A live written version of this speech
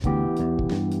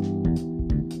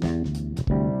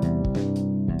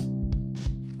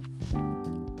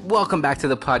Welcome back to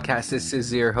the podcast. This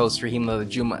is your host, Rahim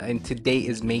Ladhajuma, and today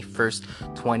is May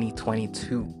 1st,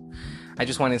 2022. I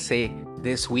just want to say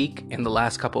this week and the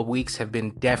last couple of weeks have been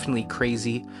definitely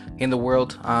crazy in the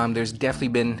world. There's definitely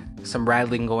been some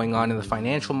rattling going on in the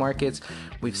financial markets.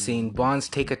 We've seen bonds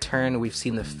take a turn. We've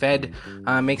seen the Fed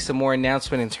make some more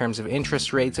announcement in terms of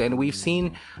interest rates. And we've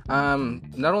seen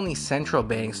not only central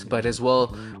banks, but as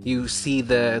well, you see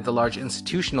the large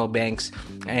institutional banks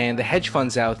and the hedge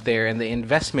funds out there and the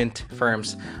investment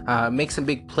firms make some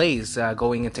big plays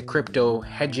going into crypto,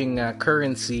 hedging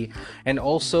currency, and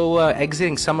also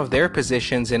exiting some of their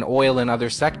positions in oil and other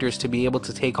sectors to be able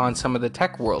to take on some of the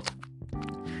tech world.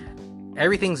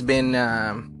 Everything's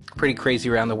been pretty crazy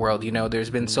around the world. You know, there's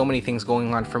been so many things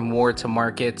going on, from war to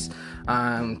markets,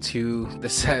 to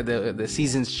the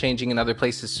seasons changing in other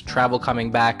places, travel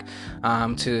coming back,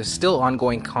 to still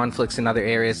ongoing conflicts in other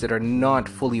areas that are not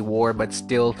fully war, but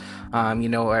still,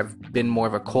 have been more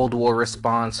of a Cold War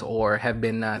response, or have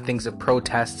been things of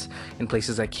protests in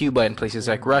places like Cuba, in places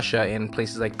like Russia, in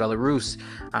places like Belarus,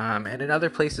 and in other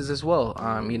places as well.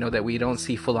 That we don't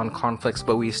see full-on conflicts,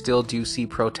 but we still do see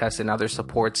protests and other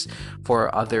supports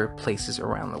for other places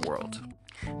around the world.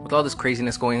 With all this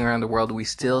craziness going around the world, we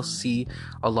still see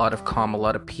a lot of calm, a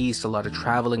lot of peace, a lot of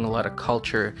traveling, a lot of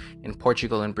culture in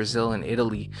Portugal and Brazil and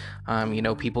Italy.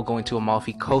 People going to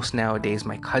Amalfi Coast nowadays.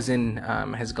 My cousin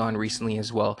has gone recently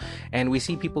as well. And we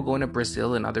see people going to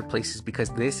Brazil and other places because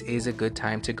this is a good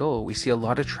time to go. We see a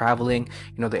lot of traveling.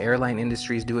 The airline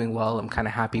industry is doing well. I'm kind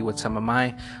of happy with some of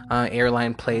my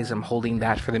airline plays. I'm holding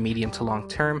that for the medium to long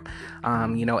term.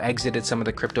 Exited some of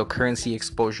the cryptocurrency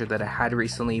exposure that I had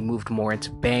recently, moved more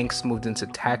into banks, moved into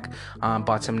tech,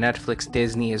 bought some Netflix,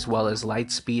 Disney, as well as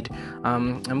Lightspeed.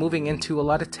 I'm moving into a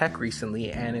lot of tech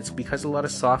recently, and it's because a lot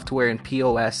of software and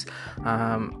POS,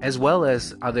 as well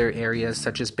as other areas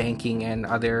such as banking and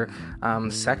other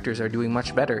sectors are doing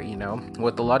much better.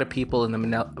 With a lot of people in the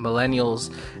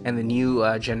millennials and the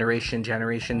new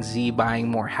Generation Z buying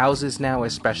more houses now,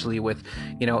 especially with,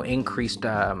 increased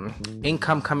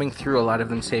income coming through, a lot of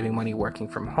them saving money working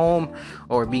from home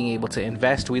or being able to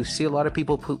invest. We see a lot of people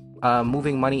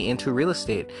moving money into real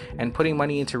estate, and putting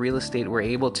money into real estate, we're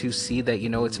able to see that,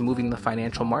 it's moving the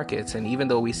financial markets. And even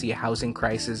though we see a housing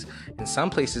crisis in some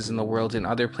places in the world, in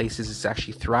other places it's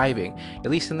actually thriving,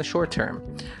 at least in the short term.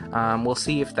 We'll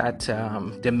see if that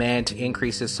demand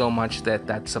increases so much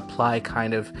that supply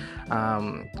kind of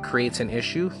creates an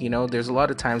issue. There's a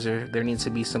lot of times there needs to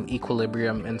be some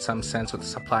equilibrium in some sense with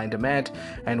supply and demand,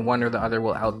 and one or the other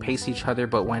will outpace each other.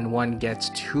 But when one gets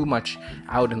too much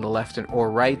out in the left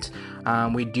or right,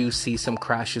 we do see some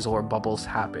crashes or bubbles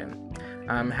happen.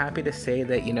 I'm happy to say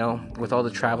that, with all the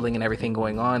traveling and everything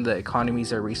going on, the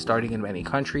economies are restarting in many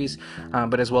countries,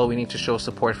 but as well, we need to show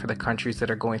support for the countries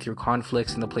that are going through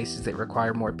conflicts and the places that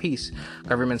require more peace.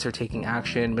 Governments are taking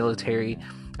action, military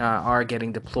are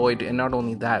getting deployed, and not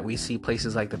only that, we see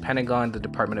places like the Pentagon, the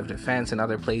Department of Defense, and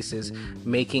other places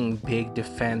making big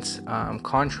defense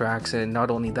contracts, and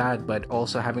not only that, but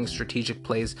also having strategic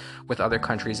plays with other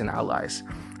countries and allies.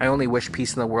 I only wish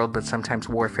peace in the world, but sometimes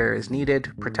warfare is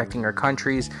needed. Protecting our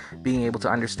countries, being able to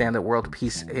understand that world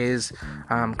peace is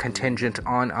contingent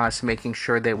on us making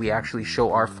sure that we actually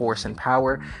show our force and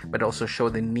power, but also show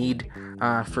the need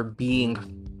for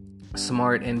being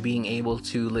smart and being able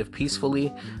to live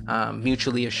peacefully.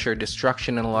 Mutually assured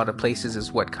destruction in a lot of places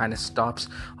is what kind of stops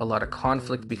a lot of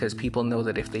conflict, because people know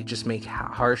that if they just make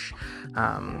harsh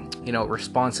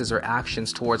responses or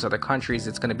actions towards other countries,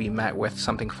 it's going to be met with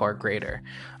something far greater.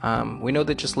 We know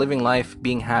that just living life,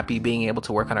 being happy, being able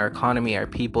to work on our economy, our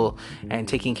people, and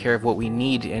taking care of what we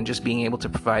need, and just being able to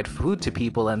provide food to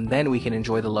people, and then we can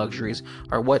enjoy the luxuries,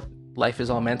 are what life is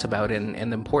all meant about, and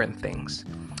the important things.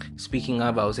 Speaking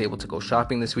of, I was able to go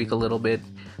shopping this week a little bit.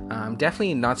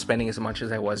 Definitely not spending as much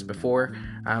as I was before.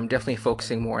 Definitely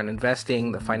focusing more on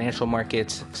investing, the financial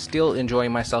markets, still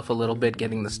enjoying myself a little bit,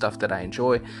 getting the stuff that I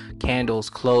enjoy, candles,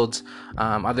 clothes,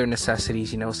 other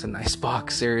necessities, some nice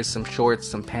boxers, some shorts,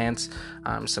 some pants,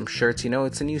 some shirts.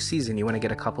 It's a new season. You want to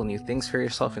get a couple new things for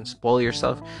yourself and spoil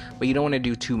yourself, but you don't want to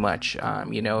do too much.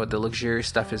 The luxurious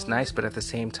stuff is nice, but at the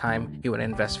same time, you want to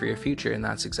invest for your future, and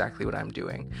that's exactly what I'm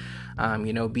doing.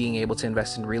 Being able to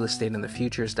invest in real estate in the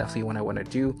future is definitely what I want to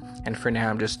do. And for now,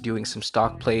 I'm just doing some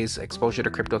stock plays. Exposure to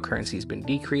cryptocurrency has been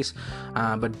decreased,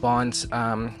 but bonds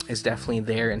is definitely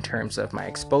there in terms of my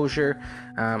exposure.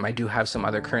 I do have some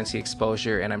other currency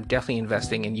exposure, and I'm definitely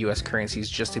investing in US currencies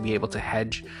just to be able to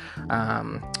hedge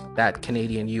that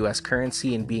Canadian US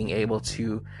currency, and being able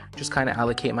to just kind of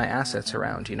allocate my assets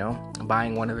around,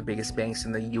 buying one of the biggest banks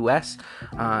in the US,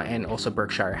 and also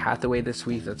Berkshire Hathaway this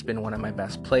week. That's been one of my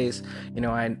best plays.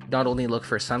 I I not only look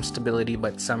for some stability,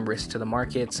 but some risk to the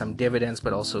market, some dividends,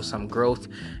 but also some growth.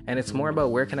 And it's more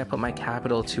about where can I put my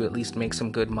capital to at least make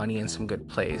some good money and some good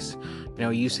plays.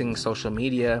 Using social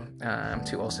media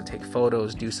to also take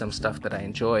photos, do some stuff that I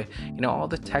enjoy. All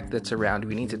the tech that's around,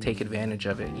 we need to take advantage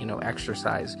of it.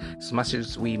 Exercise. As much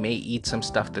as we may eat some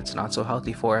stuff that's not so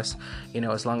healthy for us,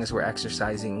 as long as we're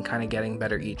exercising and kind of getting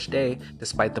better each day,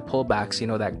 despite the pullbacks,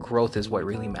 that growth is what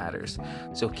really matters.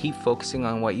 So keep focusing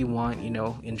on what you want,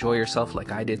 enjoy yourself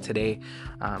like I did today.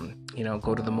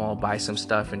 Go to the mall, buy some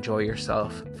stuff, enjoy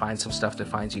yourself, find some stuff that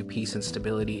finds you peace and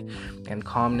stability and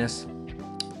calmness,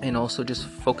 and also just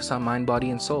focus on mind, body,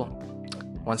 and soul.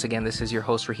 Once again, this is your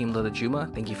host, Rahim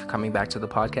Ladhajuma. Thank you for coming back to the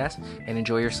podcast, and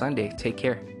enjoy your Sunday. Take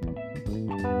care.